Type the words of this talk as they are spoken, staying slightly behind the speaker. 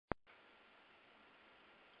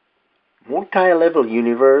multi-level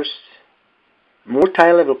universe,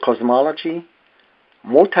 multi-level cosmology,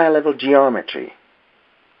 multi-level geometry.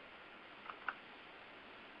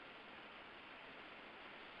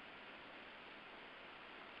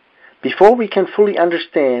 Before we can fully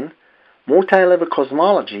understand multi-level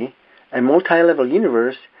cosmology and multi-level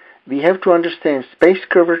universe, we have to understand space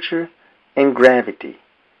curvature and gravity.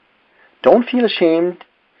 Don't feel ashamed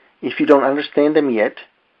if you don't understand them yet.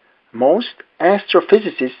 Most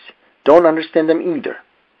astrophysicists don't understand them either.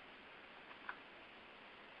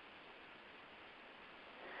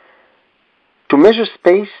 To measure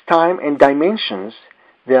space, time, and dimensions,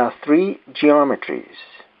 there are three geometries.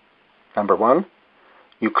 Number 1,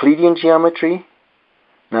 Euclidean geometry.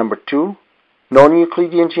 Number 2,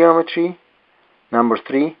 non-Euclidean geometry. Number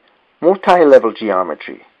 3, multi-level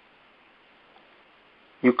geometry.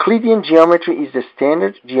 Euclidean geometry is the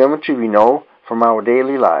standard geometry we know from our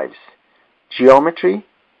daily lives. Geometry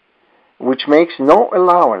which makes no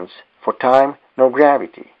allowance for time nor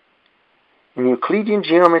gravity. In Euclidean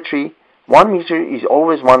geometry, 1 meter is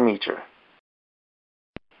always 1 meter.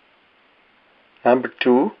 Number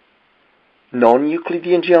 2,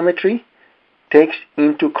 non-Euclidean geometry takes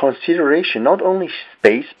into consideration not only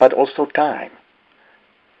space but also time.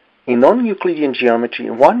 In non-Euclidean geometry,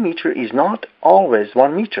 1 meter is not always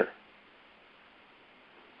 1 meter.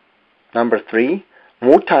 Number 3,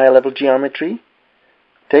 multi-level geometry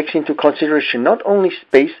takes into consideration not only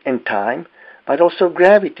space and time, but also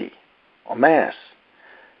gravity or mass.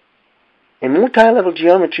 In multi-level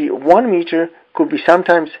geometry, 1 meter could be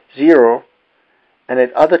sometimes 0 and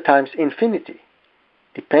at other times infinity,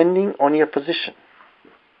 depending on your position.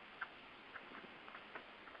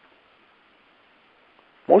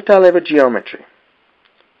 Multi-level geometry.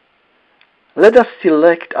 Let us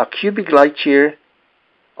select a cubic light year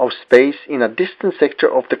of space in a distant sector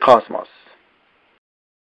of the cosmos.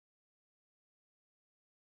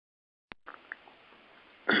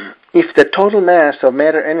 If the total mass of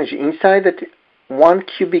matter energy inside that 1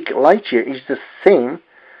 cubic light year is the same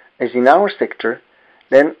as in our sector,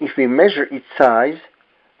 then if we measure its size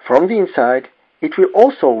from the inside, it will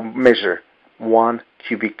also measure 1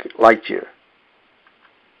 cubic light year.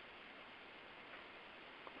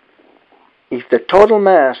 If the total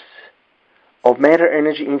mass of matter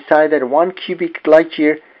energy inside that 1 cubic light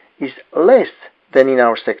year is less than in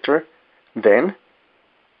our sector, then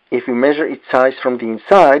if we measure its size from the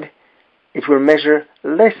inside, it will measure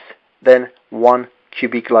less than 1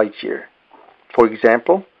 cubic light year. For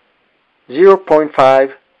example,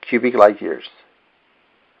 0.5 cubic light years.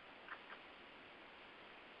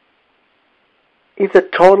 If the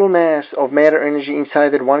total mass of matter energy inside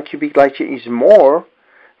that 1 cubic light year is more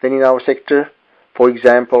than in our sector, for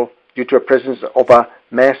example, due to the presence of a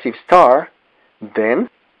massive star, then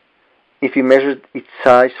if we measure its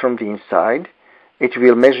size from the inside, it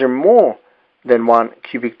will measure more than 1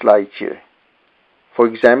 cubic light year. For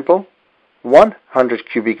example, 100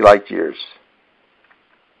 cubic light years.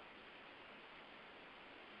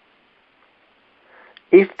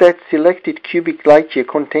 If that selected cubic light year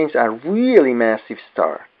contains a really massive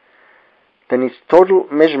star, then its total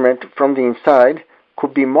measurement from the inside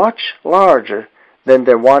could be much larger than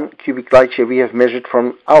the 1 cubic light year we have measured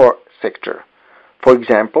from our sector. For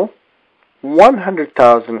example,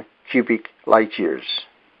 100,000 cubic light years.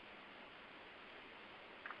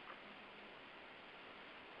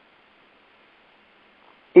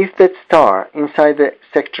 If that star inside the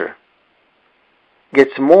sector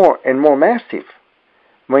gets more and more massive,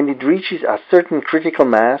 when it reaches a certain critical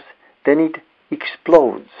mass, then it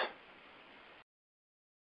explodes.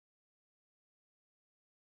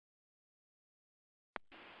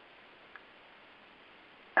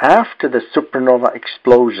 After the supernova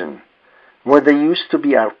explosion, where there used to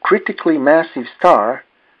be a critically massive star,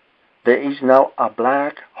 there is now a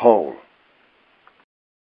black hole.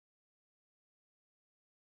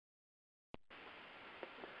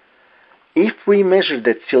 If we measure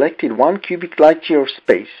that selected 1 cubic light year of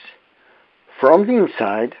space from the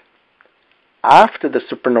inside, after the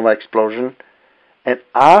supernova explosion and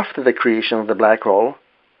after the creation of the black hole,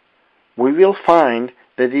 we will find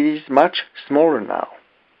that it is much smaller now.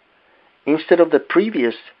 Instead of the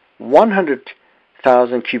previous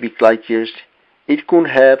 100,000 cubic light years, it could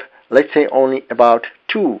have, let's say, only about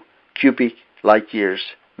 2 cubic light years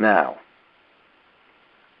now.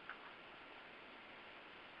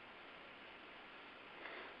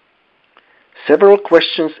 Several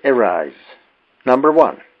questions arise. Number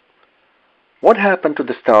 1. What happened to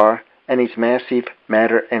the star and its massive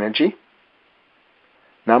matter energy?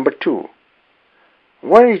 Number 2.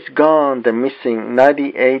 Where is gone the missing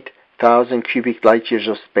 98,000 cubic light years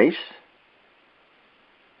of space?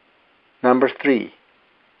 Number 3.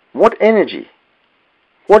 What energy,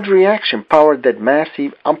 what reaction powered that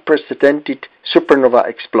massive, unprecedented supernova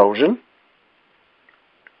explosion?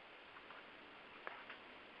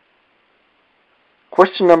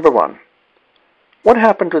 Question number 1. What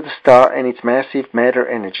happened to the star and its massive matter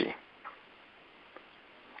energy?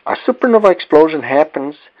 A supernova explosion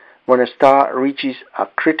happens when a star reaches a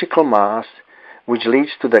critical mass, which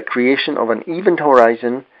leads to the creation of an event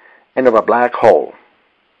horizon and of a black hole.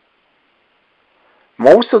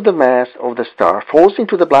 Most of the mass of the star falls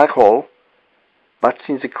into the black hole, but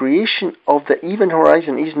since the creation of the event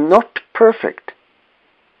horizon is not perfect,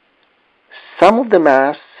 some of the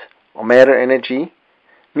mass or matter energy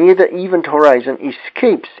near the event horizon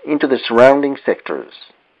escapes into the surrounding sectors.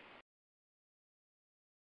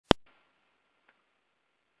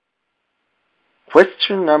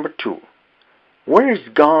 Question number 2. Where is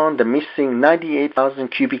gone the missing 98,000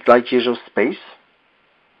 cubic light years of space?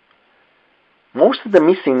 Most of the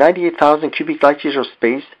missing 98,000 cubic light years of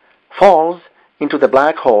space falls into the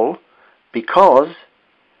black hole because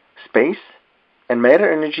space and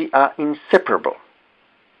matter energy are inseparable.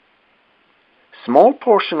 Small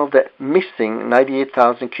portion of the missing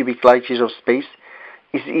 98,000 cubic light years of space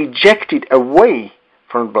is ejected away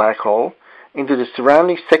from the black hole into the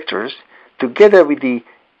surrounding sectors together with the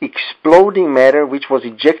exploding matter which was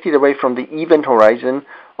ejected away from the event horizon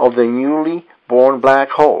of the newly born black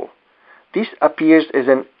hole. This appears as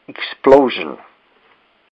an explosion.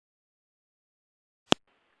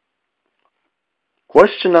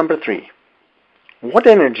 Question number 3. What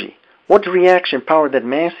energy, what reaction powered that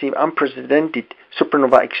massive, unprecedented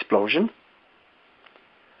supernova explosion?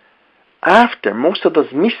 After most of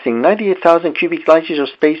those missing 98,000 cubic light years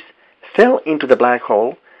of space fell into the black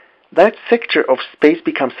hole, that sector of space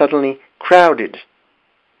becomes suddenly crowded.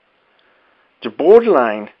 The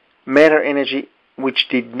borderline matter energy which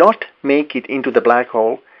did not make it into the black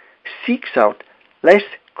hole seeks out less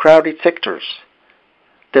crowded sectors.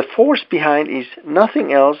 The force behind is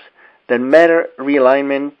nothing else than matter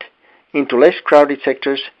realignment into less crowded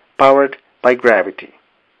sectors powered by gravity.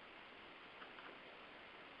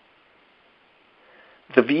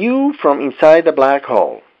 The view from inside the black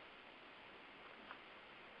hole.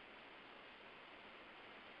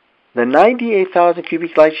 The 98,000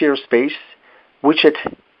 cubic light years of space, which had,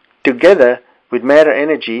 together with matter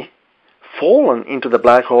energy, fallen into the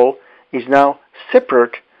black hole, is now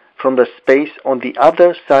separate from the space on the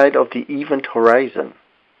other side of the event horizon.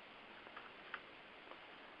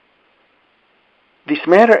 This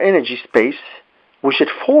matter energy space, which had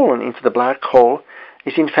fallen into the black hole,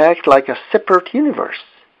 is in fact like a separate universe.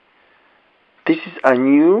 This is a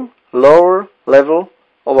new, lower level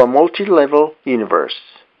of a multi-level universe.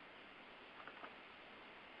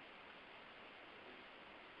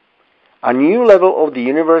 A new level of the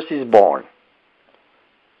universe is born.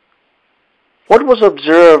 What was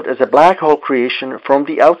observed as a black hole creation from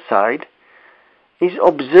the outside is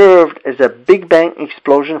observed as a Big Bang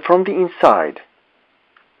explosion from the inside.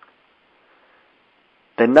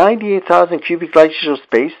 The 98,000 cubic light years of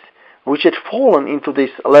space, which had fallen into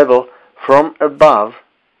this level from above,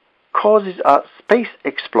 causes a space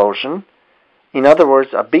explosion, in other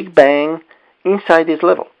words, a Big Bang inside this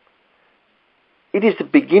level. It is the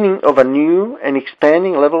beginning of a new and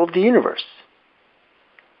expanding level of the universe.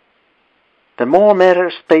 The more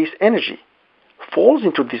matter space energy falls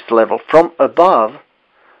into this level from above,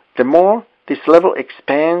 the more this level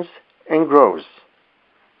expands and grows.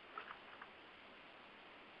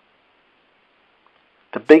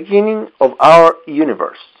 The beginning of our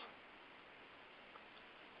universe.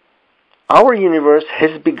 Our universe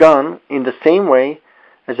has begun in the same way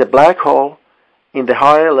as a black hole in the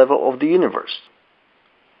higher level of the universe.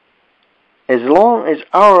 As long as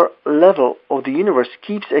our level of the universe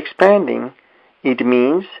keeps expanding, it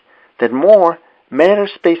means that more matter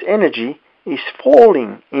space energy is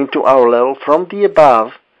falling into our level from the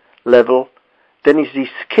above level than is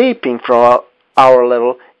escaping from our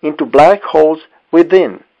level into black holes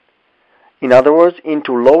within. In other words,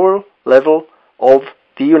 into lower level of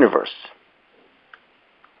the universe.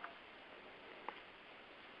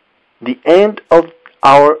 The end of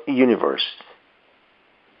our universe.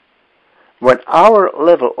 When our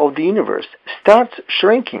level of the universe starts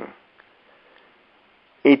shrinking,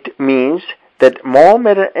 it means that more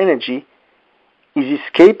matter energy is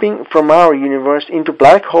escaping from our universe into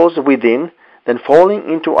black holes within than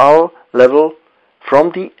falling into our level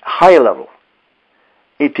from the high level.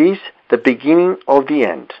 It is the beginning of the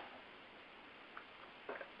end.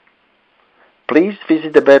 Please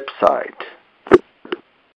visit the website